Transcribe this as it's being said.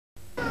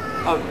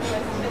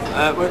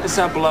It's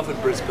our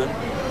beloved Brisbane,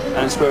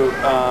 and it's where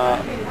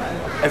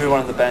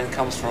everyone in the band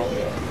comes from,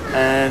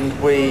 and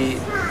we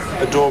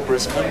adore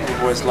Brisbane.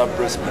 We've always loved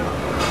Brisbane.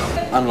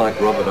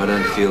 Unlike Robert, I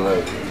don't feel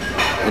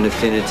an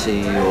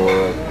affinity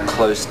or a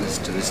closeness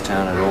to this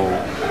town at all.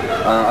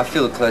 I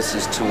feel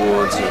closest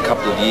towards a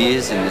couple of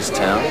years in this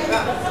town.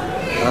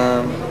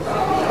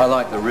 I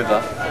like the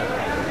river,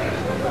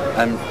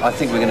 and I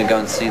think we're going to go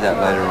and see that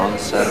later on,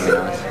 so that'll be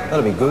nice.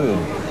 That'll be good.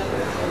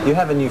 You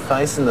have a new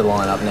face in the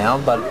lineup now,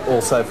 but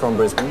also from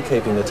Brisbane,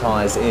 keeping the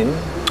ties in.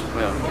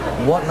 Well,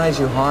 what made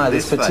you hire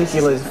this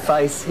particular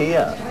face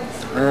here?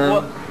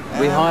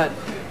 We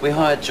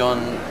hired John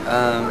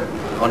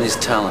on his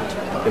talent.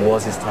 It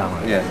was his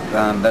talent. Yeah,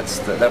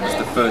 that was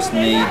the first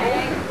need.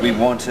 We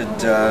wanted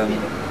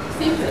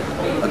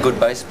a good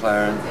bass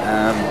player.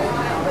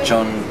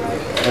 John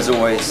has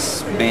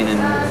always been in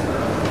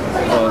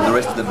the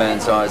rest of the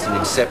band's eyes an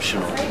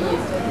exceptional,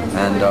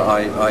 and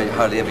I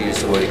hardly ever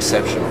use the word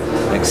exceptional.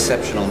 An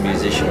exceptional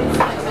musician,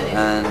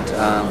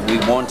 and we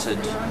wanted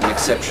an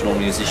exceptional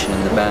musician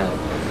in the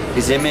band.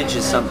 His image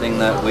is something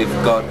that we've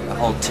got a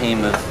whole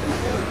team of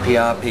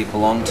PR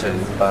people onto,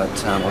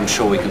 but I'm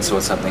sure we can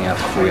sort something out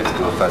before we have to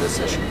do a photo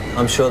session.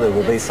 I'm sure there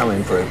will be some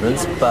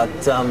improvements, but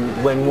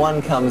when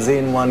one comes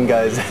in, one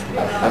goes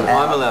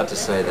I'm allowed to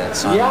say that,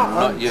 Simon,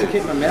 not you. To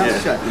keep my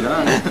mouth shut, you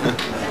know.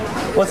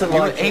 What's it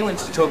like? He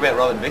wants to talk about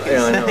Robert Vickers.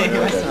 Yeah, I know. He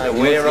wants to know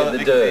where Robert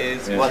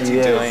Vickers is, what's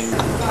he doing.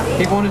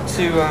 He wanted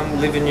to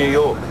live in New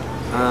York.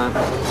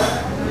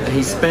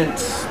 He spent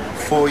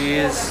 4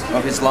 years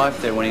of his life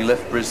there when he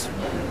left Brisbane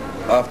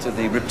after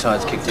the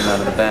Riptides kicked him out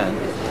of the band.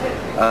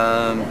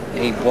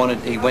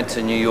 He went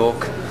to New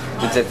York,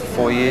 lived there for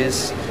 4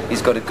 years.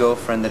 He's got a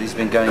girlfriend that he's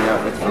been going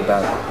out with for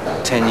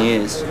about 10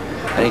 years,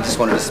 and he just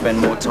wanted to spend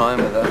more time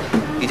with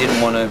her. He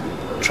didn't want to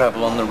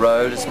travel on the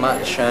road as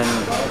much, and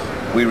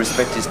we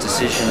respect his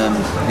decision, and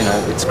you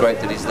know, it's great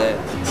that he's there.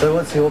 So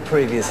what's your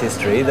previous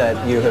history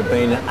that you have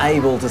been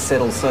able to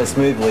settle so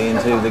smoothly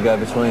into the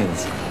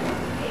Go-Betweens?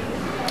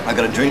 I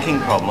got a drinking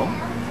problem.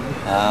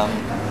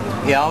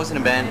 I was in a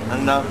band,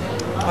 and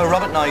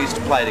Robert and I used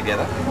to play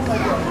together.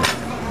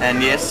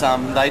 And yes,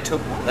 they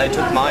took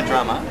my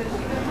drummer,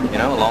 you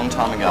know, a long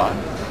time ago.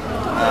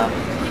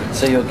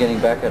 So you're getting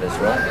back at us,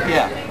 right?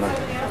 Yeah.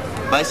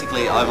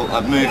 Basically,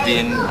 I've moved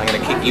in. I'm going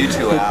to kick you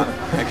two out.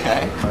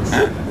 Okay.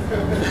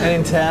 And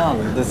in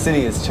town, the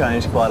city has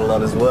changed quite a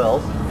lot as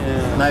well.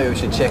 Yeah. Maybe we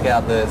should check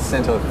out the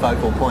centre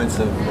focal points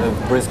of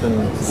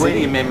Brisbane City. Where do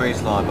your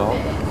memories lie, Bob?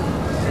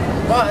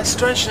 Well,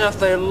 strange enough,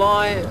 they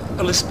lie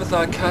Elizabeth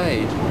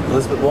Arcade.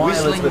 Why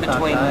Whistling Elizabeth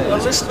between Arcade?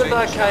 Elizabeth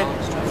Arcade,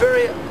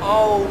 very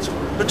old,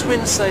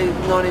 between say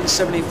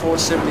 1974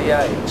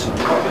 78.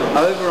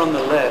 Over on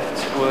the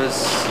left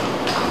was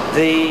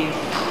the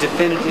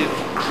definitive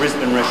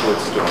Brisbane record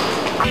store.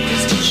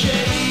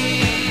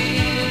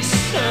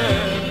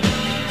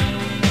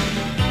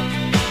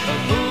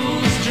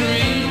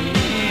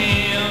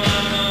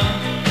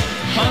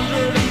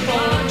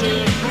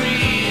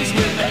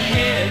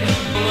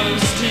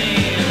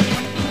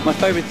 My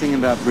favourite thing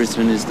about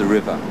Brisbane is the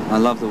river. I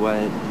love the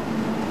way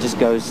it just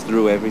goes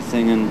through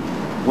everything, and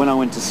when I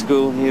went to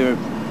school here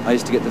I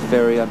used to get the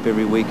ferry up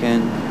every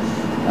weekend.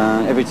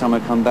 Every time I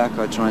come back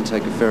I try and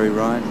take a ferry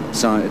ride,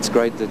 so it's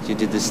great that you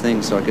did this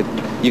thing so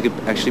you could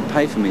actually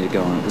pay for me to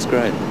go on. It was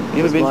great.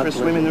 You ever been for a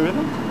swim in the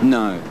river?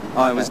 No.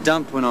 I was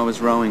dumped when I was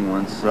rowing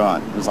once.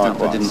 Right. I was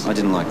dumped. I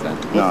didn't like that.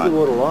 What's the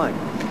water like?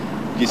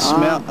 You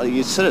smell.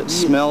 You sort of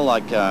smell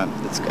like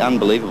it's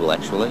unbelievable.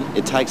 Actually,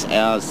 it takes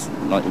hours,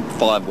 like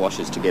 5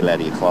 washes, to get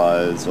out of your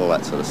clothes, all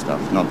that sort of stuff.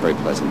 Not very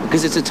pleasant.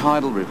 Because it's a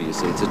tidal river. You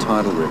see, it's a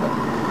tidal river.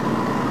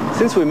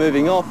 Since we're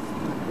moving off,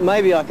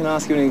 maybe I can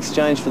ask you in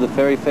exchange for the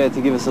ferry fare to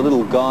give us a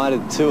little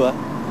guided tour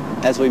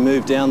as we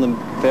move down the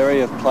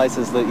ferry of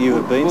places that you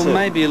have been to. Well,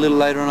 maybe a little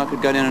later on I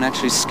could go down and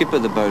actually skipper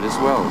the boat as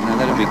well. You know,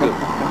 that'd be good.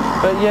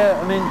 But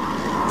yeah, I mean,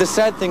 the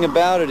sad thing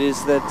about it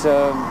is that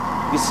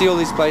you see all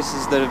these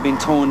places that have been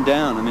torn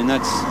down. I mean,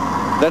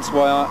 that's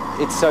why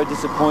it's so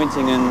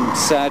disappointing and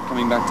sad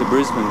coming back to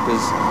Brisbane,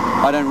 because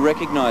I don't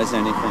recognise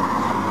anything.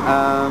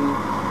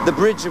 The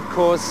bridge, of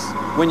course,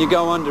 when you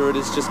go under it,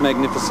 is just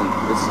magnificent.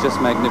 It's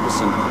just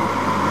magnificent.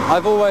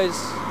 I've always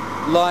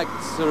liked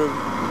sort of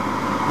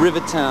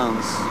river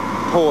towns,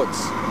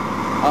 ports.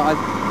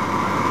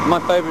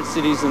 My favourite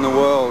cities in the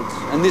world,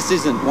 and this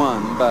isn't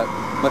one, but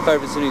my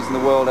favourite cities in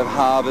the world have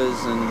harbours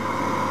and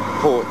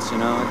ports, you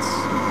know.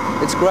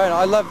 It's great.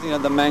 I love, you know,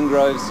 the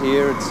mangroves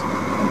here.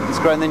 It's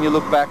great. And then you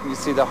look back and you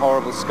see the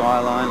horrible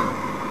skyline.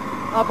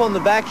 Up on the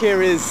back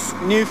here is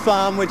New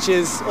Farm, which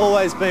has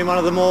always been one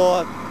of the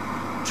more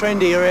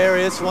trendier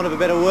areas, for want of a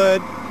better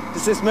word.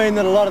 Does this mean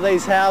that a lot of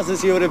these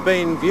houses you would have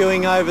been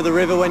viewing over the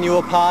river when you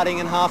were partying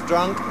and half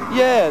drunk?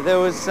 Yeah, there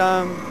was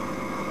a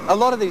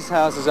lot of these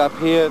houses up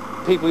here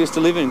people used to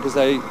live in because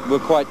they were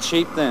quite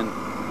cheap then.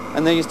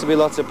 And there used to be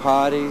lots of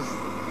parties.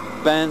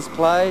 Bands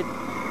played.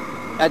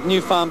 At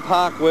New Farm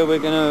Park, where we're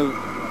going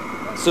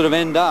to sort of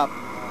end up,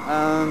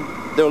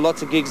 there were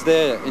lots of gigs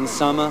there in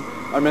summer.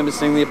 I remember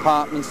seeing the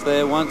Apartments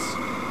there once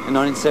in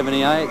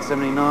 1978,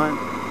 79.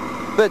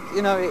 But,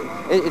 you know,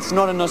 it's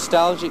not a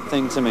nostalgic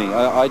thing to me.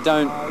 I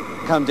don't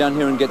come down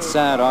here and get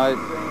sad.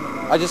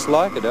 I just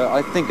like it.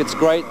 I think it's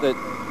great that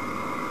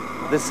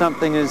there's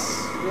something as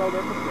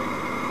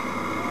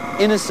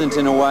innocent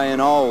in a way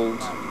and old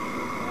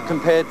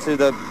compared to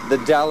the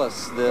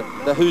Dallas,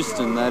 the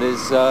Houston that is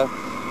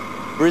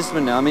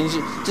Brisbane now. I mean,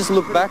 just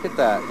look back at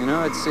that, you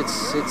know, it's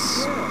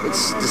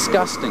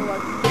disgusting.